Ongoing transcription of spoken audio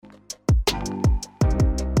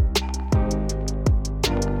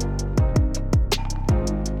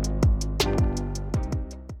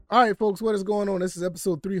All right, folks, what is going on? This is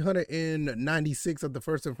episode 396 of the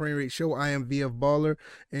First and Frame Rate Show. I am VF Baller,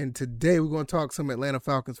 and today we're going to talk some Atlanta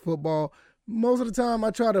Falcons football. Most of the time,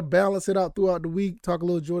 I try to balance it out throughout the week, talk a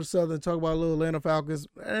little Georgia Southern, talk about a little Atlanta Falcons,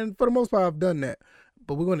 and for the most part, I've done that.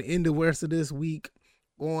 But we're going to end the rest of this week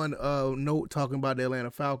on a note talking about the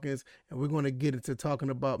Atlanta Falcons, and we're going to get into talking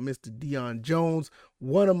about Mr. Deion Jones,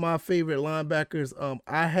 one of my favorite linebackers.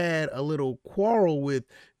 I had a little quarrel with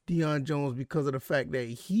Deion Jones because of the fact that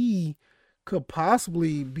he could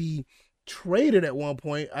possibly be traded at one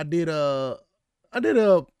point. I did a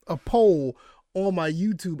poll on my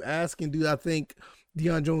YouTube asking, do I think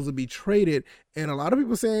Deion Jones would be traded? And a lot of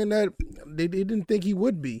people saying that they didn't think he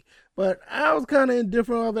would be. But I was kind of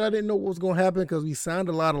indifferent of it. I didn't know what was going to happen because we signed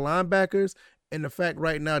a lot of linebackers. And the fact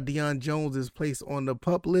right now Deion Jones is placed on the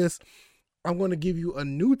PUP list, I'm going to give you a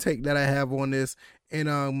new take that I have on this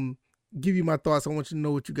and give you my thoughts. I want you to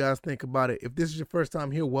know what you guys think about it. If this is your first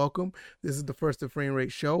time here, welcome. This is the First and Frame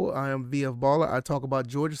Rate Show. I am VF Baller. I talk about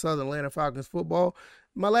Georgia Southern, Atlanta Falcons football.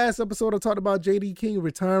 My last episode, I talked about J.D. King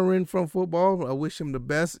retiring from football. I wish him the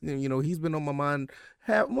best. You know, he's been on my mind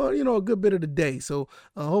a good bit of the day. So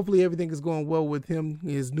hopefully everything is going well with him,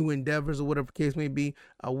 his new endeavors or whatever the case may be.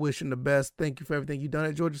 I wish him the best. Thank you for everything you've done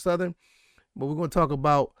at Georgia Southern. But we're going to talk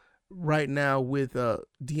about right now with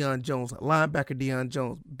Deion Jones, linebacker Deion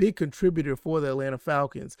Jones, big contributor for the Atlanta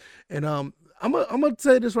Falcons. And I'm gonna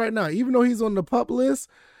say this right now, even though he's on the PUP list,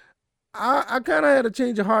 I kind of had a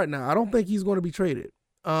change of heart now. I don't think he's going to be traded.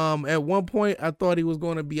 At one point, I thought he was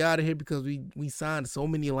going to be out of here because we signed so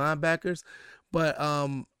many linebackers, but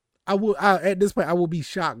at this point I will be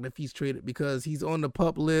shocked if he's traded because he's on the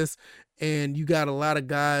PUP list, and you got a lot of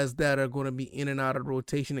guys that are going to be in and out of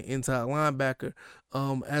rotation and inside linebacker.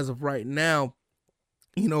 As of right now,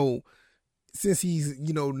 since he's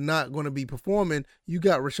not going to be performing, you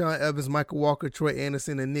got Rashaan Evans, Michael Walker, Troy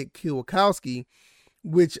Anderson, and Nick Kwiatkowski,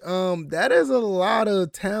 which that is a lot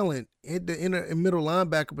of talent in the middle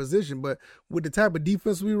linebacker position. But with the type of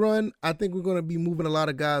defense we run, I think we're going to be moving a lot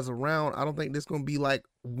of guys around. I don't think there's going to be like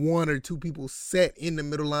one or two people set in the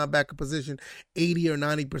middle linebacker position 80 or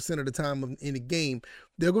 90% of the time in the game.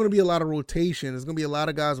 There's going to be a lot of rotation. There's going to be a lot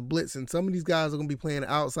of guys blitzing. Some of these guys are going to be playing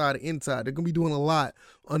outside and inside. They're going to be doing a lot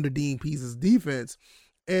under Dean Pease's defense.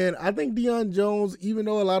 And I think Deion Jones, even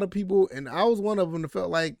though a lot of people, and I was one of them that felt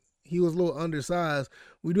like he was a little undersized,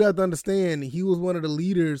 we do have to understand he was one of the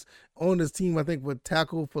leaders on this team, I think, with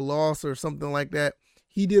tackle for loss or something like that.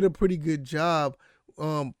 He did a pretty good job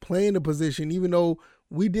playing the position, even though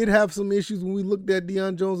we did have some issues when we looked at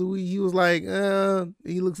Deion Jones. He was like,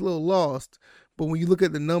 he looks a little lost. But when you look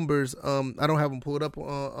at the numbers, I don't have them pulled up,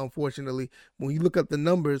 unfortunately. When you look at the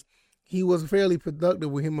numbers, he was fairly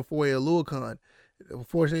productive with him and Foye Oluokun.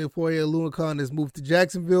 Unfortunately, Foye Oluokun has moved to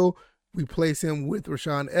Jacksonville. We place him with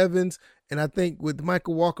Rashaan Evans. And I think with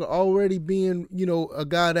Michael Walker already being, a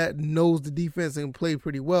guy that knows the defense and play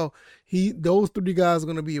pretty well, those three guys are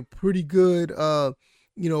going to be a pretty good, they're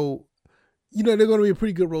going to be a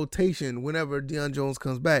pretty good rotation whenever Deion Jones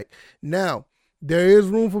comes back. Now, there is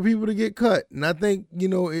room for people to get cut. And I think,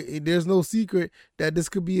 there's no secret that this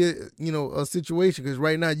could be a situation, because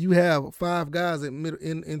right now you have 5 guys at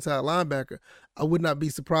inside linebacker. I would not be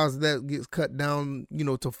surprised if that gets cut down,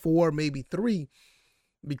 to 4, maybe 3,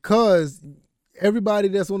 because everybody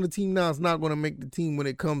that's on the team now is not going to make the team when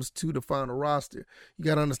it comes to the final roster. You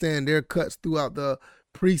got to understand there are cuts throughout the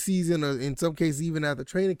preseason, or in some cases even at the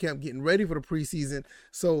training camp, getting ready for the preseason.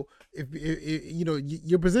 So if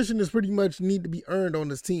your position is pretty much need to be earned on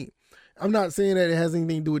this team. I'm not saying that it has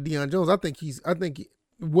anything to do with Deion Jones. I think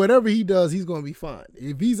whatever he does, he's going to be fine.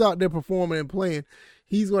 If he's out there performing and playing,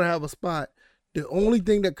 he's going to have a spot. The only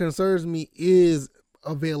thing that concerns me is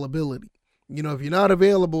availability. If you're not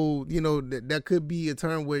available, that could be a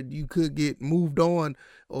turn where you could get moved on,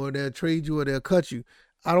 or they'll trade you or they'll cut you.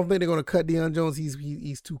 I don't think they're going to cut Deion Jones.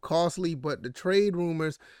 He's too costly, but the trade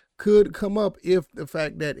rumors could come up if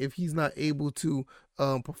he's not able to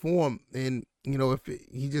perform, and if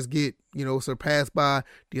he just get surpassed by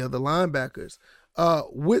the other linebackers.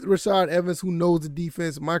 With Rashaan Evans, who knows the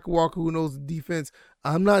defense, Michael Walker, who knows the defense,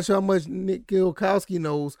 I'm not sure how much Nick Kwiatkowski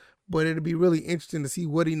knows, but it'll be really interesting to see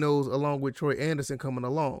what he knows along with Troy Anderson coming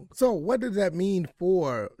along. So what does that mean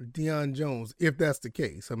for Deion Jones if that's the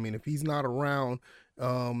case? I mean, if he's not around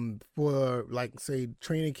for, like, say,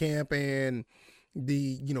 training camp and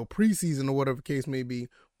the preseason or whatever the case may be,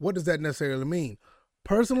 what does that necessarily mean?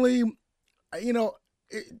 Personally,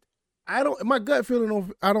 my gut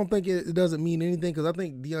feeling, I don't think it doesn't mean anything, because I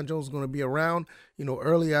think Deion Jones is going to be around.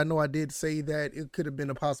 Earlier I know I did say that it could have been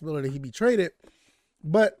a possibility he'd be traded,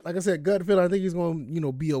 but like I said, gut feeling, I think he's going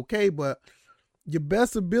to be okay. But your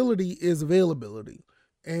best ability is availability.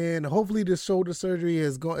 And hopefully this shoulder surgery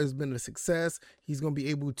has been a success. He's going to be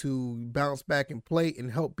able to bounce back and play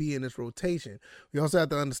and help be in this rotation. We also have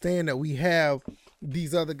to understand that we have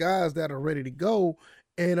these other guys that are ready to go.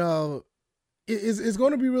 And it's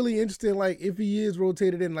going to be really interesting, like, if he is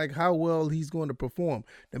rotated in, like, how well he's going to perform.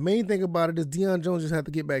 The main thing about it is Deion Jones just have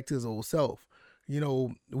to get back to his old self.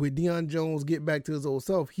 With Deion Jones get back to his old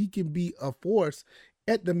self, he can be a force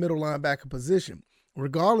at the middle linebacker position.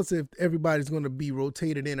 Regardless if everybody's going to be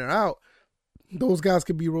rotated in or out, those guys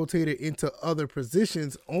could be rotated into other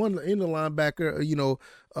positions in the linebacker,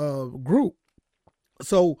 group.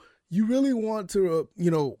 So you really want to,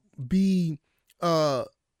 be,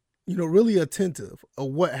 really attentive of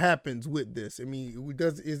what happens with this. I mean,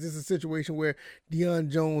 is this a situation where Deion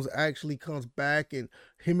Jones actually comes back and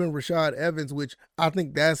him and Rashad Evans, which I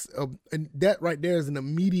think that right there is an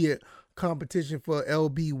immediate competition for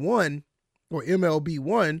LB1 or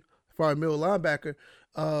MLB1 for our middle linebacker.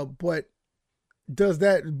 But does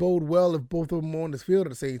that bode well if both of them are on this field at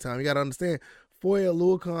the same time? You got to understand, Foye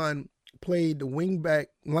Oluokun played the wingback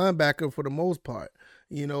linebacker for the most part.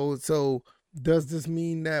 So does this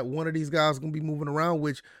mean that one of these guys is going to be moving around?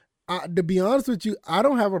 Which, to be honest with you, I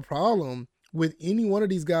don't have a problem with any one of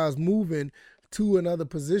these guys moving to another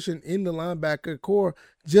position in the linebacker core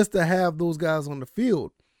just to have those guys on the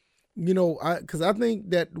field. Because I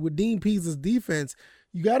think that with Dean Pease's defense,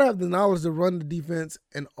 you got to have the knowledge to run the defense,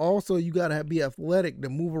 and also you got to be athletic to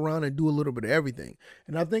move around and do a little bit of everything.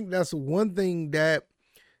 And I think that's one thing that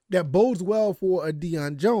bodes well for a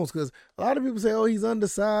Deion Jones, because a lot of people say, oh, he's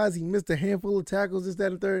undersized, he missed a handful of tackles, this,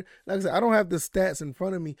 that, and third. Like I said, I don't have the stats in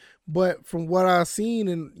front of me, but from what I've seen,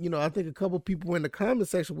 and I think a couple people in the comment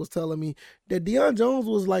section was telling me that Deion Jones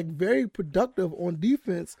was like very productive on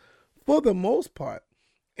defense for the most part.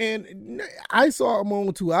 And I saw him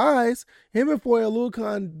on two eyes. Him and Foye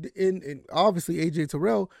Oluokun and obviously AJ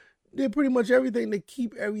Terrell did pretty much everything to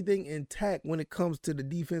keep everything intact when it comes to the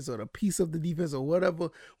defense or the piece of the defense or whatever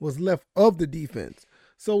was left of the defense.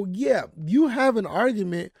 So, yeah, you have an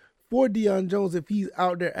argument for Deion Jones if he's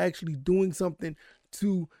out there actually doing something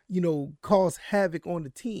to, cause havoc on the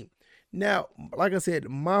team. Now, like I said,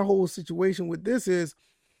 my whole situation with this is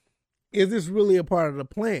this really a part of the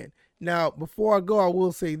plan? Now, before I go, I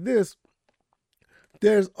will say this.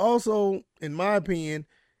 There's also, in my opinion,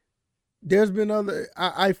 there's been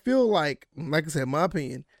I feel like I said, my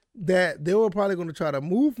opinion, that they were probably going to try to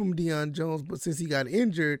move from Deion Jones, but since he got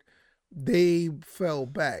injured, they fell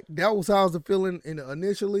back. That was how I was feeling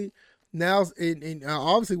initially. Now, and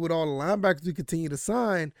obviously with all the linebackers we continue to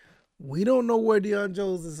sign, we don't know where Deion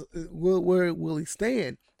Jones is. Where will he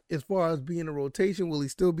stand? As far as being a rotation, will he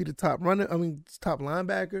still be the top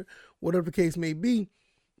linebacker, whatever the case may be?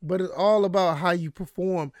 But it's all about how you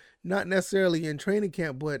perform, not necessarily in training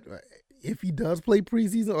camp, but if he does play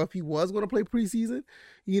preseason or if he was going to play preseason,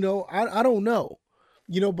 I don't know,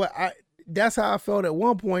 but that's how I felt at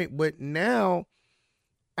one point. But now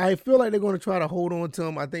I feel like they're going to try to hold on to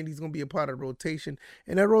him. I think he's going to be a part of the rotation,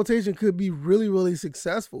 and that rotation could be really, really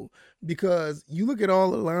successful because you look at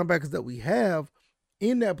all the linebackers that we have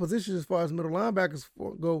in that position as far as middle linebackers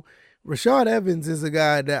go. Rashad Evans is a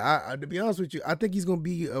guy that, to be honest with you, I think he's going to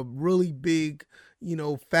be a really big,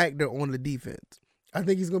 factor on the defense. I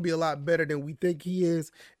think he's going to be a lot better than we think he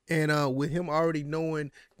is. And with him already knowing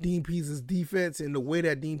Dean Pease's defense and the way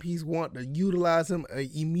that Dean Pease want to utilize him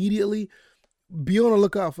immediately, be on the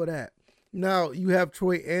lookout for that. Now, you have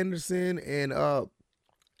Troy Anderson and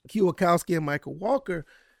Kwiatkowski and Michael Walker.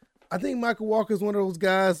 I think Michael Walker is one of those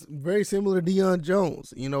guys very similar to Deion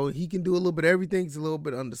Jones. He can do a little bit of everything. He's a little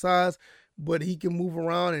bit undersized, but he can move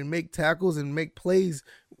around and make tackles and make plays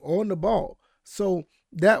on the ball. So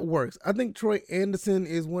that works. I think Troy Anderson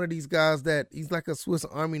is one of these guys that he's like a Swiss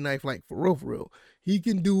Army knife, like for real. He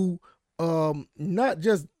can do not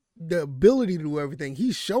just the ability to do everything.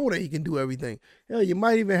 He's shown that he can do everything. Hell, you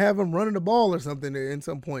might even have him running the ball or something at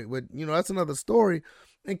some point, but that's another story.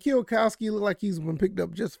 And Kwiatkowski looked like he's been picked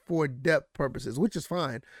up just for depth purposes, which is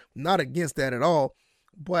fine. I'm not against that at all.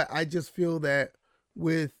 But I just feel that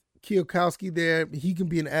with Kwiatkowski there, he can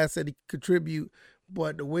be an asset, he can contribute.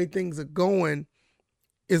 But the way things are going,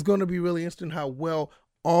 it's going to be really interesting how well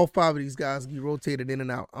all five of these guys be rotated in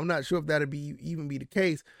and out. I'm not sure if that'll even be the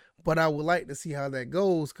case, but I would like to see how that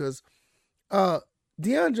goes because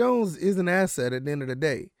Deion Jones is an asset at the end of the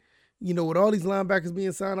day. With all these linebackers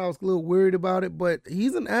being signed, I was a little worried about it, but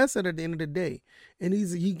he's an asset at the end of the day. And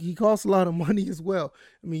he costs a lot of money as well.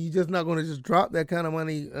 I mean, you're just not going to just drop that kind of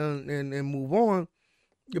money and move on.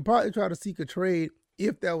 You'll probably try to seek a trade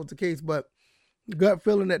if that was the case. But gut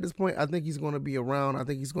feeling at this point, I think he's going to be around. I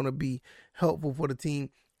think he's going to be helpful for the team.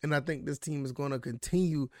 And I think this team is going to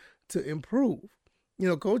continue to improve.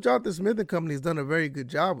 Coach Arthur Smith and company has done a very good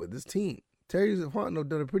job with this team. Terry Fontenot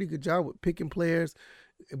done a pretty good job with picking players,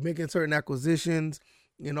 making certain acquisitions,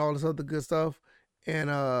 and all this other good stuff. And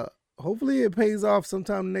hopefully it pays off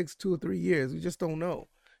sometime in the next 2 or 3 years. We just don't know.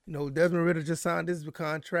 Desmond Ridder just signed his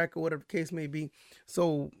contract or whatever the case may be.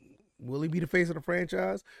 So will he be the face of the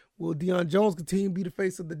franchise? Will Deion Jones continue to be the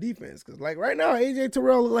face of the defense? Because like right now, A.J.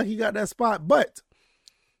 Terrell looks like he got that spot, but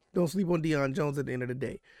don't sleep on Deion Jones at the end of the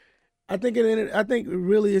day. I think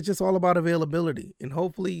really it's just all about availability, and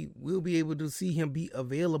hopefully we'll be able to see him be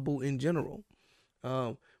available in general.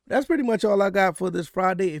 That's pretty much all I got for this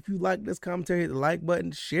Friday. If you like this commentary, hit the like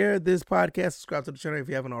button, share this podcast, subscribe to the channel if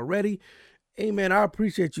you haven't already. Hey man, I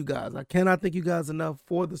appreciate you guys. I cannot thank you guys enough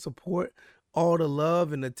for the support, all the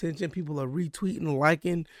love and attention. People are retweeting,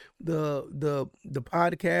 liking the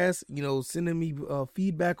podcast, sending me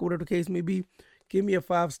feedback or whatever the case may be. Give me a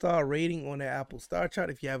 5-star rating on the Apple Star Chart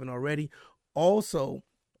if you haven't already. Also,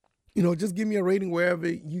 just give me a rating wherever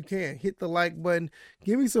you can. Hit the like button.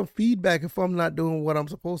 Give me some feedback if I'm not doing what I'm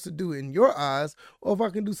supposed to do in your eyes, or if I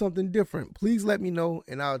can do something different. Please let me know,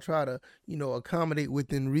 and I'll try to, accommodate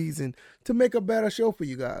within reason to make a better show for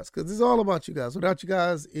you guys, because it's all about you guys. Without you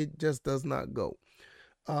guys, it just does not go.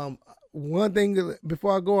 One thing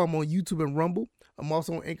before I go, I'm on YouTube and Rumble. I'm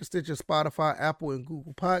also on Anchor, Stitcher, Spotify, Apple, and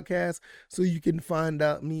Google Podcasts, so you can find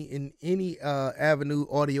out me in any avenue,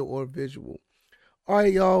 audio or visual. All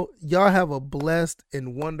right, y'all. Y'all have a blessed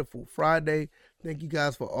and wonderful Friday. Thank you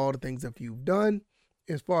guys for all the things that you've done.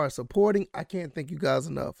 As far as supporting, I can't thank you guys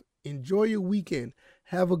enough. Enjoy your weekend.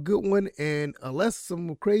 Have a good one. And unless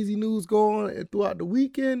some crazy news go on throughout the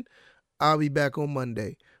weekend, I'll be back on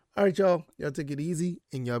Monday. All right, y'all. Y'all take it easy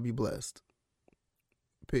and y'all be blessed.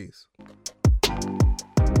 Peace.